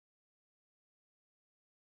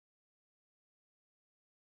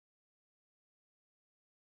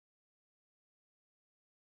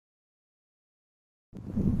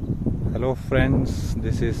Hello friends,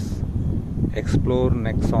 this is Explore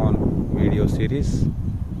Nexon video series.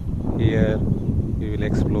 Here we will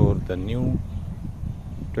explore the new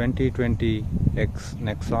 2020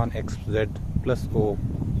 Nexon Xz+o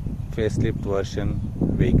facelift version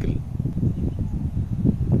vehicle.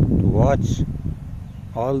 To watch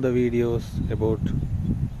all the videos about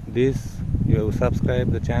this, you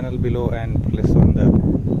subscribe the channel below and press on the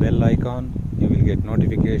bell icon. You will get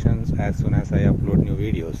notifications as soon as I upload new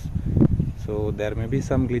videos. So there may be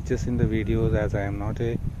some glitches in the videos as I am not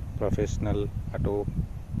a professional auto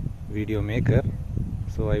video maker.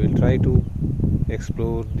 So I will try to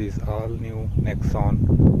explore this all new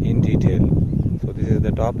Nexon in detail. So this is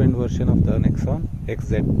the top end version of the Nexon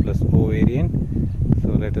Xz+o variant. So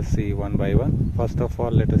let us see one by one. First of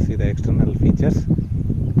all, let us see the external features.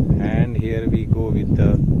 And here we go with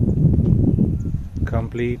the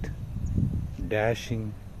complete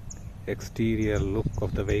dashing exterior look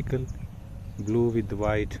of the vehicle. Blue with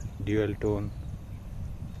white dual tone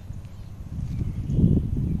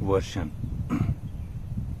version.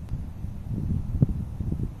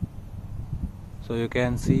 So you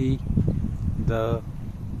can see the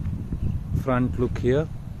front look here.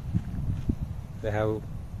 They have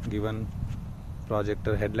given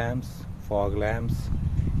projector headlamps, fog lamps,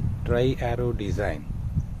 tri-arrow design.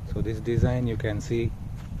 So this design you can see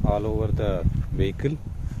all over the vehicle,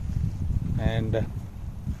 and you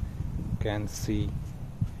can see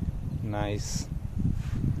nice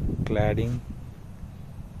cladding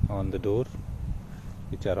on the door,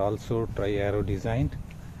 which are also tri-arrow designed.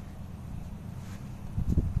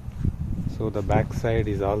 So the back side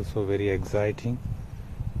is also very exciting,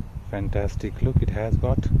 fantastic look. It has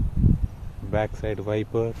got backside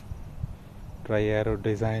wiper, tri-arrow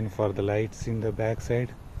design for the lights in the back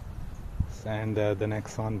side, and the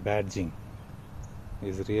Nexon badging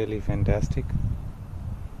is really fantastic.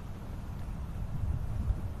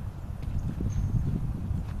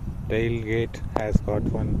 Tailgate has got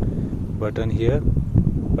one button here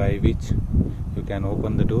by which you can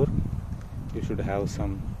open the door. You should have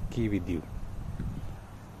some key with you.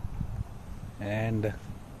 And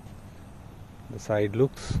the side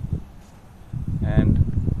looks and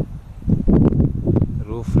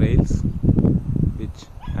roof rails, which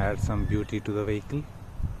add some beauty to the vehicle,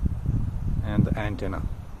 and the antenna.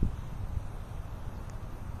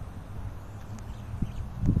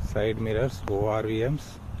 Side mirrors, ORVMs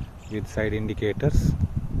with side indicators.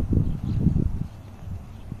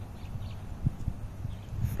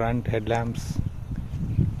 Front headlamps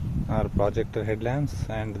are projector headlamps,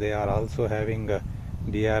 and they are also having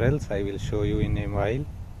DRLs. I will show you in a while.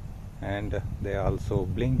 And they also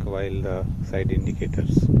blink while the side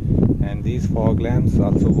indicators. And these fog lamps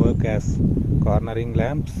also work as cornering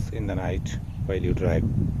lamps in the night while you drive.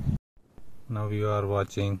 Now you are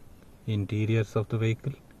watching interiors of the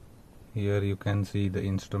vehicle. Here you can see the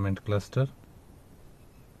instrument cluster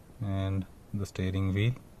and the steering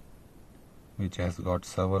wheel, which has got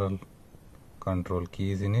several control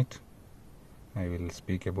keys in it. I will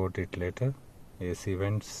speak about it later. AC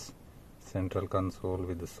vents, central console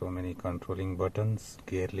with so many controlling buttons,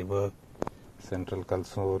 gear lever, central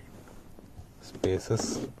console,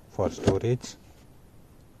 spaces for storage.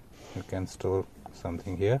 You can store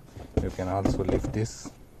something here. You can also lift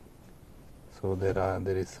this, so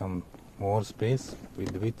there is some more space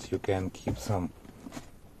with which you can keep some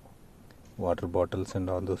water bottles and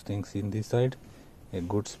all those things in this side. A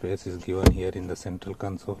good space is given here in the central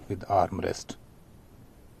console with armrest,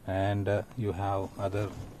 and you have other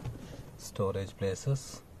storage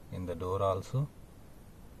places in the door also.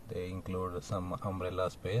 They include some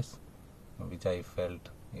umbrella space, which I felt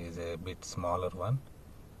is a bit smaller one.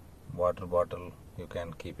 Water bottle, you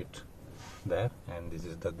can keep it there. And this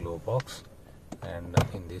is the glow box, and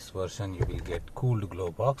in this version you will get cooled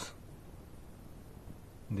glow box.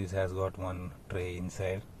 This has got one tray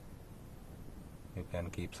inside. You can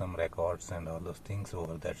keep some records and all those things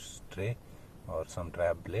over that tray, or some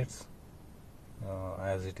tablets.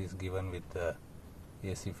 As it is given with the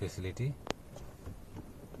AC facility,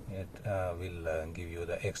 it will give you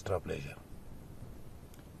the extra pleasure.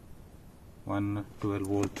 One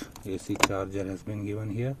 12-volt AC charger has been given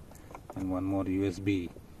here, and one more USB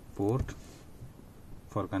port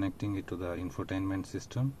for connecting it to the infotainment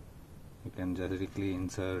system. You can directly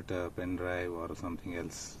insert a pen drive or something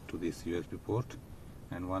else to this USB port,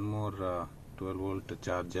 and one more 12-volt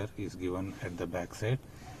charger is given at the back side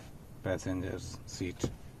passenger's seat.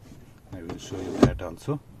 I will show you that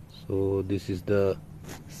also. So this is the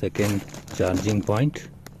second charging point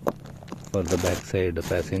for the backside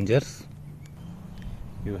passengers.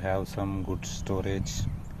 You have some good storage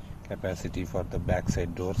capacity for the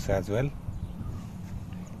backside doors as well.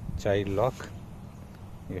 Child lock,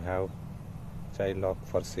 you have child lock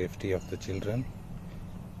for safety of the children.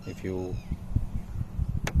 If you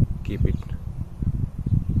keep it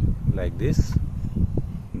like this,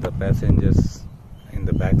 the passengers in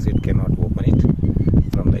the back seat cannot open it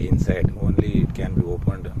from the inside, only it can be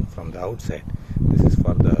opened from the outside. This is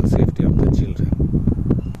for the safety of the children.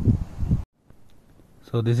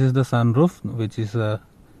 So this is the sunroof, which is a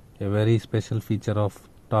very special feature of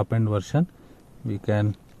top end version. We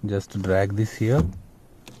can just drag this here,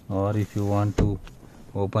 or if you want to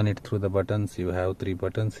open it through the buttons, you have 3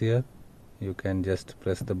 buttons here. You can just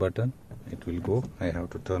press the button, it will go. I have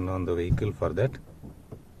to turn on the vehicle for that.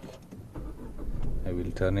 I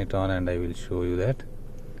will turn it on and I will show you that.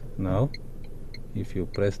 Now if you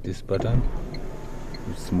press this button,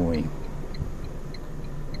 it's moving.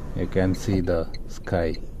 You can see the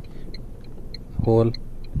sky. Whole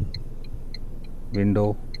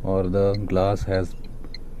window or the glass has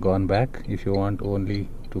gone back. If you want only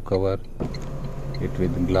to cover it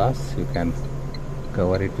with glass, you can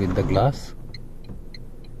cover it with the glass.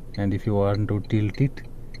 And if you want to tilt it,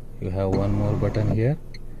 you have one more button here,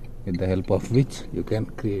 with the help of which you can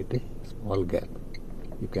create a small gap.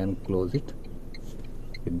 You can close it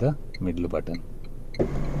with the middle button.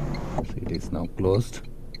 So it is now closed,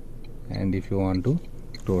 and if you want to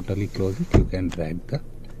totally close it, you can drag the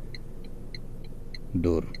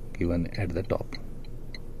door given at the top.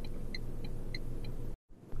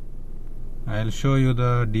 I'll show you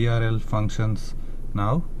the DRL functions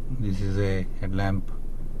now. This is a headlamp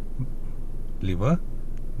lever.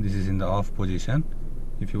 This is in the off position.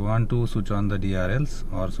 If you want to switch on the DRLs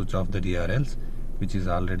or switch off the DRLs, which is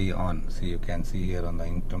already on, see, you can see here on the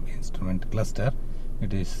instrument cluster,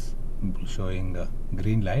 it is showing a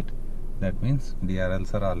green light. That means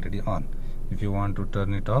DRLs are already on. If you want to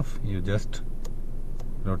turn it off, you just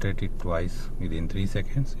rotate it twice within 3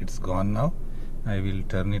 seconds. It's gone now. I will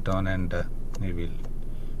turn it on and I will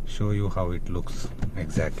show you how it looks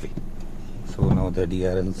exactly. So now the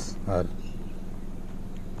DRLs are,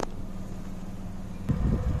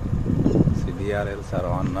 see, DRLs are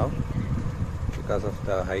on now. Because of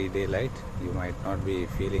the high daylight, you might not be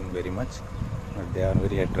feeling very much, but they are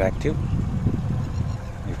very attractive.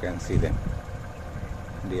 You can see them.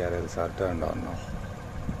 DRLs are turned on now.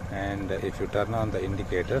 And if you turn on the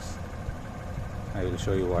indicators, I will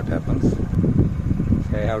show you what happens.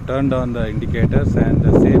 I have turned on the indicators and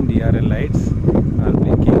the same DRL lights are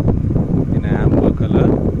blinking in an amber color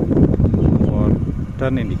for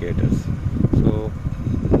turn indicators. So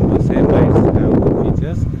the same lights have two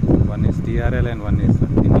features. One is DRL and one is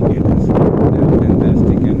indicators. They are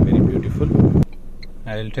fantastic and very beautiful.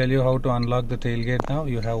 I will tell you how to unlock the tailgate now.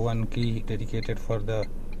 You have one key dedicated for the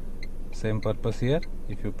same purpose here.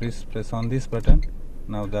 If you press on this button,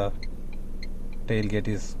 now the tailgate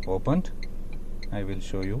is opened. I will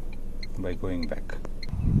show you by going back.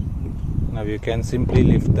 Now you can simply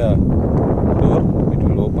lift the door, it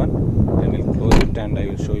will open, then we'll close it, and I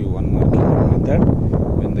will show you one more key method.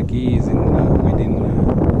 When the key is in within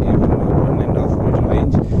 1.5 meter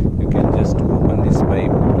range, you can just open this by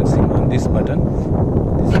pressing on this button.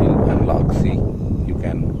 This will unlock. See, you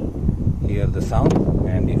can hear the sound,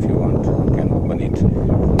 and if you want, you can open it,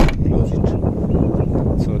 close it.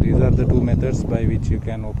 So these are the two methods by which you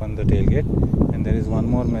can open the tailgate. And there is one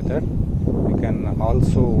more method. You can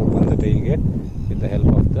also open the tailgate with the help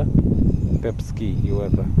of the Peps key, your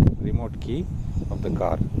remote key of the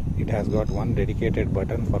car. It has got one dedicated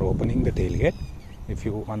button for opening the tailgate. If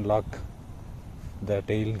you unlock the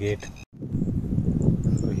tailgate,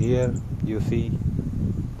 so here you see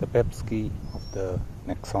the Peps key of the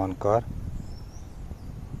Nexon car,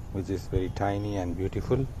 which is very tiny and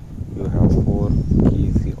beautiful. You have 4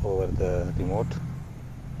 keys over the remote.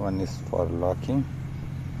 One is for locking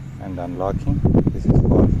and unlocking. This is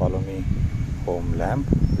for follow me home lamp.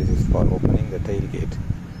 This is for opening the tailgate.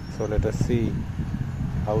 So let us see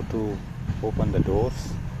how to open the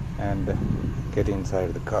doors and get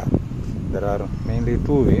inside the car. There are mainly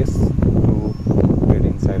 2 ways to get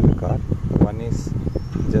inside the car. One is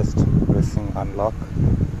just pressing unlock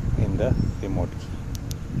in the remote key.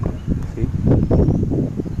 See,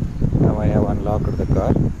 now I have unlocked the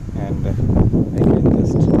car, and I can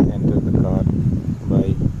just enter the car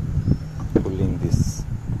by pulling this.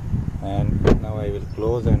 And now I will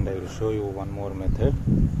close, and I will show you one more method.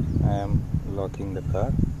 I am locking the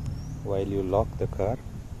car. While you lock the car,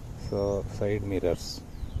 so side mirrors,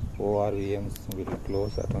 ORVMs will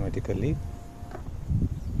close automatically.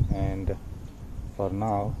 And for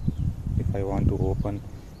now, if I want to open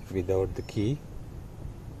without the key,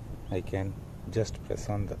 I can just press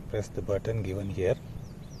the button given here.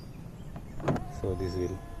 So this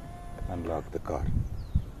will unlock the car.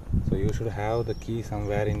 So you should have the key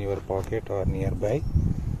somewhere in your pocket or nearby,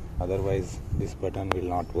 otherwise this button will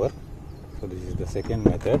not work. So this is the second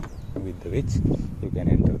method with which you can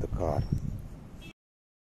enter the car.